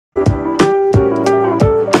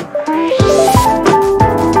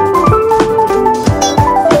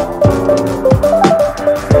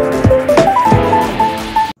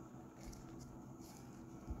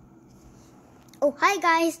Hi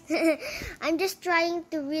guys! I'm just trying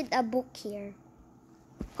to read a book here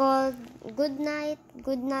called Good Night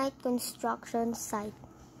Construction Site.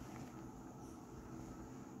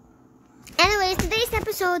 Anyways, today's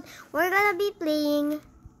episode, we're gonna be playing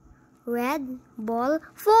Red Ball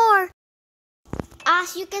 4.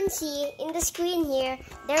 As you can see in the screen here,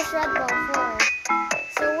 there's Red Ball 4.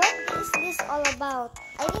 So what is this all about?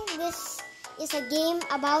 I think this is a game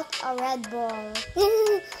about a red ball.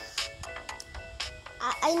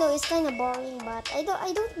 I know it's kind of boring, but I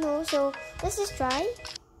don't know. So let's just try.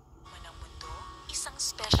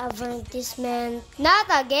 Advertisement. Not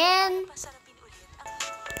again.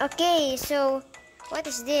 Okay, so what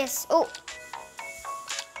is this? Oh,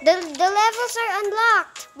 the levels are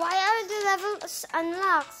unlocked. Why are the levels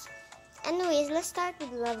unlocked? Anyways, let's start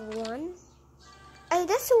with level 1. Oh,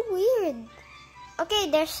 that's so weird. Okay,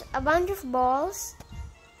 there's a bunch of balls.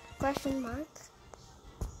 Question mark.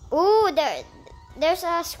 Oh, there's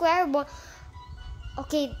a square ball.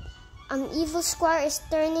 Okay, an evil square is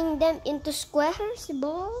turning them into squares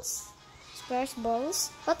balls. Squares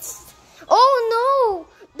balls. What's? Oh no!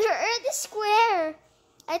 The earth is square.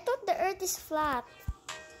 I thought the earth is flat.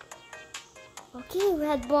 Okay,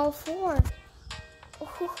 Red Ball 4.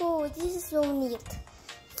 Oh, this is so neat.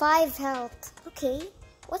 5 health. Okay,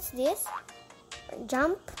 what's this?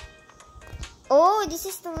 Jump. Oh, this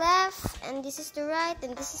is the left, and this is the right,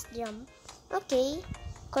 and this is jump. Okay,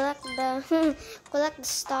 collect the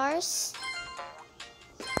stars.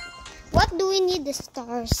 What do we need the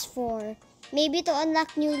stars for? Maybe to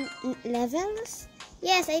unlock new levels?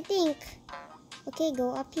 Yes, I think. Okay,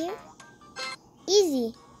 go up here.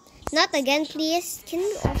 Easy. Not again, please. Can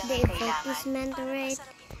you off the advertisement, alright?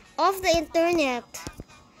 Off the internet.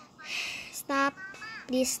 Stop.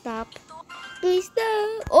 Please stop. Please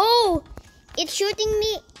stop. Oh! It's shooting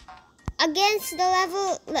me against the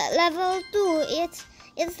level 2.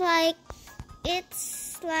 It's like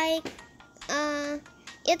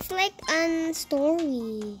an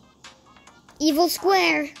story. Evil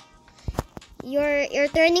square. You're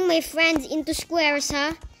turning my friends into squares,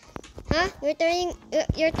 huh? Huh?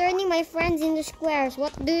 You're turning my friends into squares.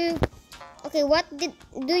 What do you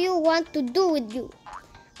want to do with you?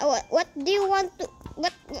 What do you want to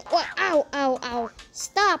what ow.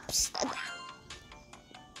 Stop.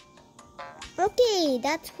 Okay,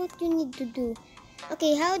 that's what you need to do.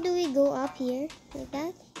 Okay, how do we go up here? Like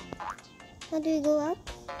that? How do we go up?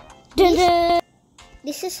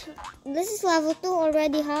 This is level 2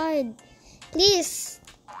 already hard. Please,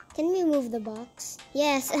 can we move the box?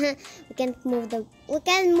 Yes, we can move the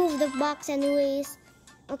box anyways.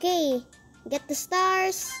 Okay, get the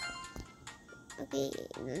stars. Okay,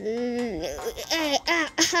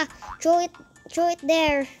 throw it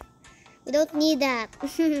there. We don't need that.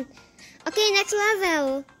 Okay, next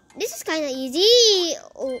level. This is kind of easy.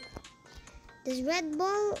 Oh, does Red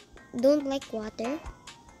Ball don't like water?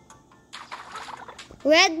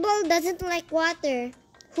 Red Ball doesn't like water.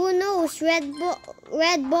 Who knows? Red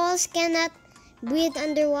balls cannot breathe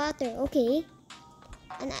underwater. Okay.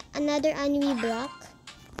 Another enemy block.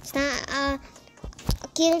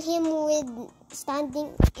 Kill him with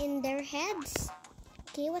standing in their heads.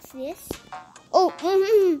 Okay, what's this? Oh,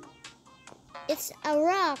 it's a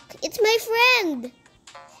rock. It's my friend.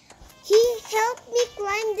 He helped me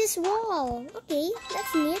climb this wall. Okay,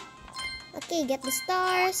 that's neat. Okay, get the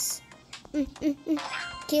stars.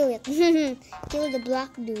 Kill it. Kill the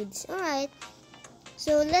black dudes. Alright.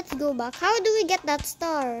 So let's go back. How do we get that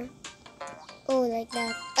star? Oh, like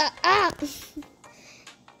that.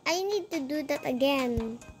 I need to do that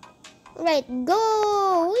again. Alright,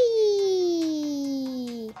 go!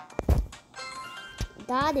 Whee!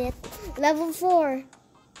 Got it. Level 4.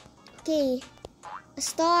 Okay. A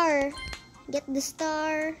star. Get the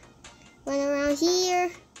star. Run around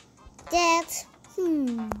here. That.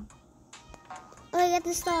 Oh, I got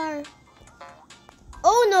the star.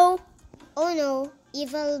 Oh no. Oh no.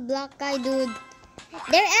 Evil black guy dude.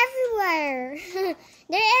 They're everywhere.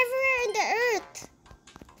 They're everywhere in the earth.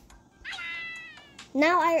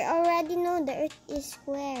 Now I already know the earth is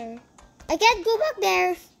square. I can't go back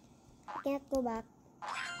there. I can't go back.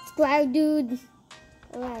 Square dude.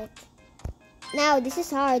 Alright. Now this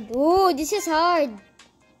is hard. Oh, this is hard.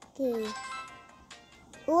 Okay.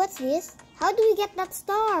 Oh, what's this? How do we get that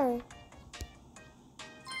star?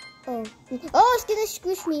 Oh, it's gonna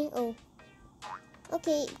squish me. Oh.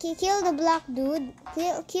 Okay, kill the black dude.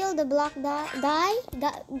 Kill the black guy.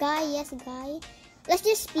 Yes, guy. Let's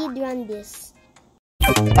just speed run this.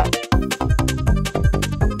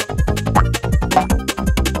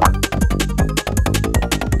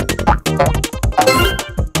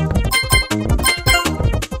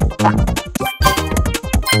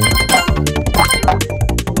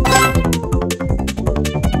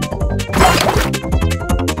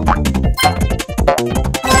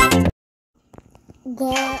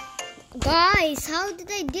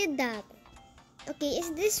 Okay,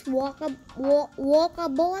 is this walkable?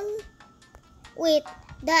 Wait,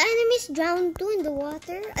 the enemies drown too in the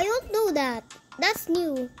water? I don't know that. That's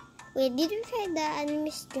new. Wait, did we try the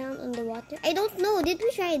enemies drown on the water? I don't know. Did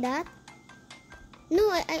we try that? No,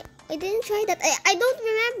 I didn't try that. I don't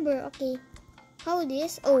remember. Okay. How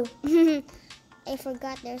this? Oh. I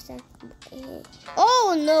forgot there's a...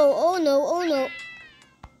 Oh no, oh no, oh no.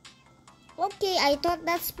 Okay, I thought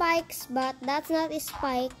that's spikes, but that's not a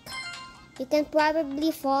spike. You can probably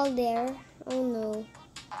fall there. Oh no.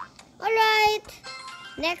 Alright.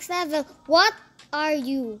 Next level. What are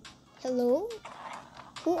you? Hello?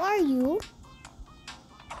 Who are you?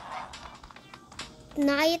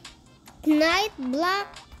 Night Black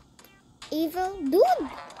Evil? Dude!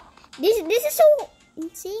 This is so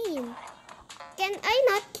insane. Can I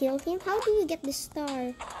not kill him? How do we get the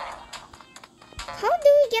star? How do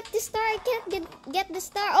we get the star? I can't get the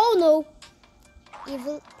star. Oh no!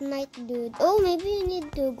 Evil Knight dude. Oh, maybe you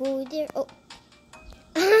need to go there. Oh.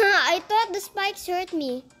 I thought the spikes hurt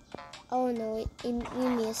me. Oh no, we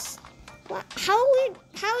missed. What? How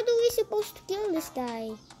do we supposed to kill this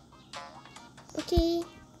guy? Okay.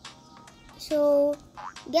 So,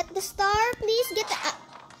 get the star, please. Get the...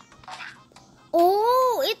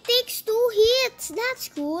 Oh, it takes 2 hits. That's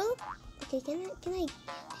cool. Okay, can I...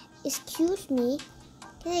 Excuse me.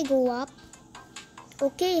 Can I go up?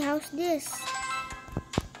 Okay, how's this?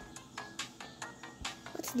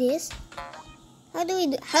 What's this? How did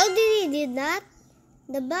we do that?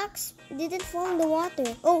 The box didn't fall in the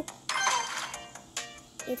water. Oh.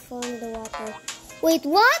 It fell in the water. Wait,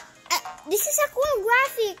 what? This is a cool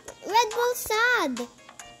graphic. Red Bull sad.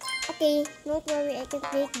 Okay, don't worry. I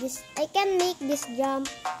can make this jump.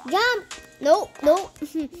 Jump! No.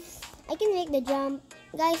 I can make the jump.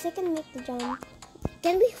 Guys, I can make the jump.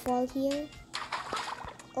 Can we fall here?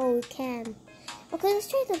 Oh, we can. Okay, let's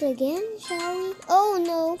try that again, shall we? Oh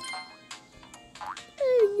no.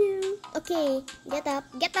 Oh no. Okay, get up,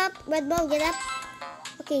 Red Bull, get up.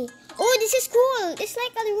 Okay. Oh, this is cool. It's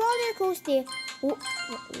like a roller coaster.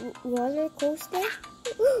 Roller coaster?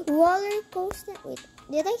 Roller coaster? Wait,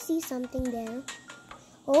 did I see something there?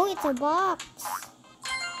 Oh, it's a box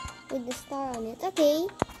with the star on it. Okay,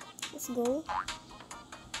 let's go.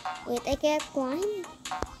 Wait, I can't climb.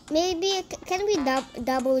 Maybe, can we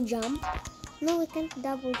double jump? No, we can't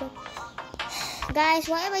double jump. Guys,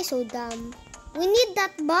 why am I so dumb? We need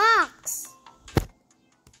that box.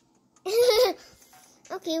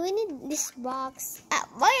 Okay, we need this box.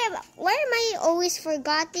 Why am I always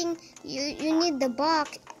forgetting you need the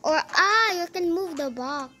box? Or, you can move the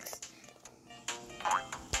box.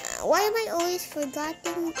 Why am I always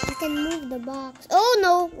forgetting you can move the box? Oh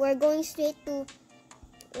no, we're going straight to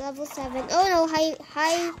level 7. Oh no, hi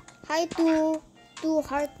to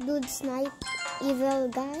Heart Dude Snipe Evil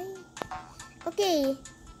guy. Okay,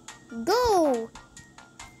 go.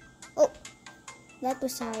 Oh, that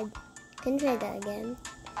was hard. Can try that again.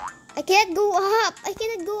 I can't go up. I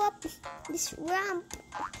cannot go up this ramp.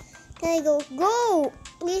 Can I go? Go,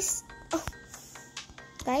 please. Oh.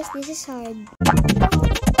 Guys, this is hard.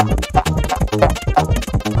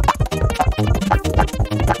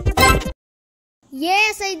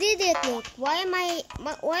 Yes, I did it. Look, why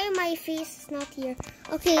my face is not here?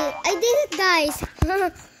 Okay, I did it, guys.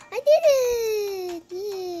 I did it.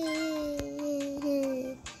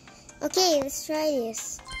 Yeah. Okay, let's try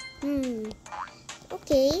this.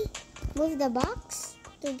 Okay, move the box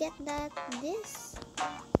to get this.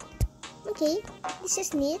 Okay, this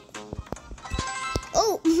is neat.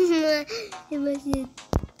 Oh, it was it.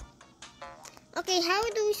 Okay, how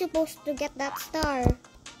do we supposed to get that star?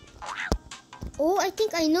 Oh, I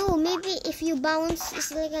think I know. Maybe if you bounce,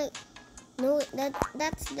 it's like a... No, that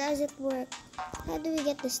doesn't work. How do we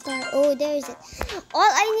get the star? Oh, there is it. All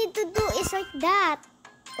I need to do is like that.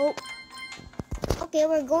 Oh. Okay,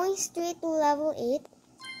 we're going straight to level 8.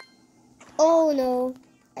 Oh no.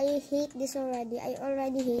 I hate this already. I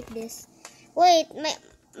already hate this. Wait,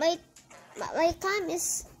 my cam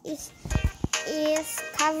is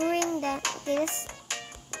covering the... Okay,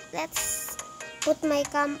 let's put my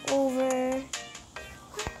cam over...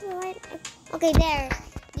 Okay, there.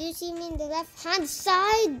 Do you see me in the left hand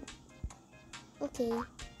side? Okay.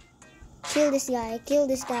 Kill this guy. Kill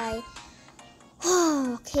this guy.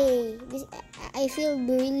 Okay. I feel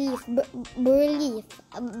relief.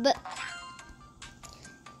 But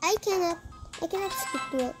I cannot speak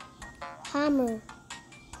to a hammer.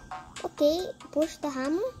 Okay. Push the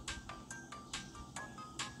hammer.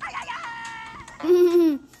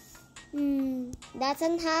 That's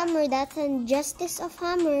an hammer. That's an justice of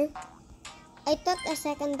hammer. I thought a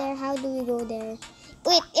second there. How do we go there?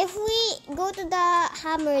 Wait, if we go to the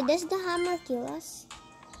hammer, does the hammer kill us?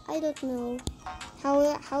 I don't know.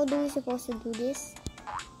 How do we supposed to do this?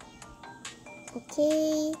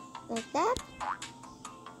 Okay, like that.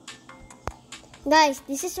 Guys,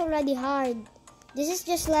 this is already hard. This is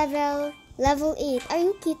just level 8. Are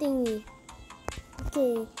you kidding me?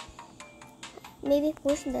 Okay. Maybe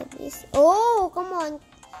push that this. Oh, come on.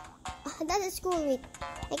 That is cool. Wait.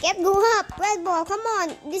 I can't go up. Red ball, come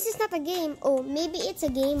on. This is not a game. Oh, maybe it's a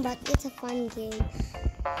game, but it's a fun game.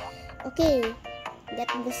 Okay. Get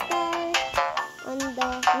the star on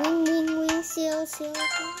the wing, seal.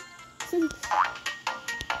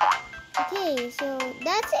 Okay, so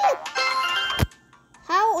that's it.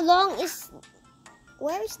 How long is...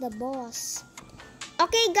 Where is the boss?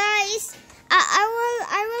 Okay, guys.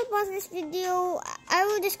 I will pause this video. I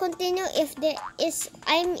will just continue if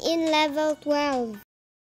I'm in level 12.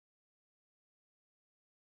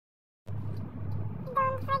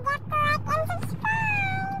 Don't forget to like and subscribe.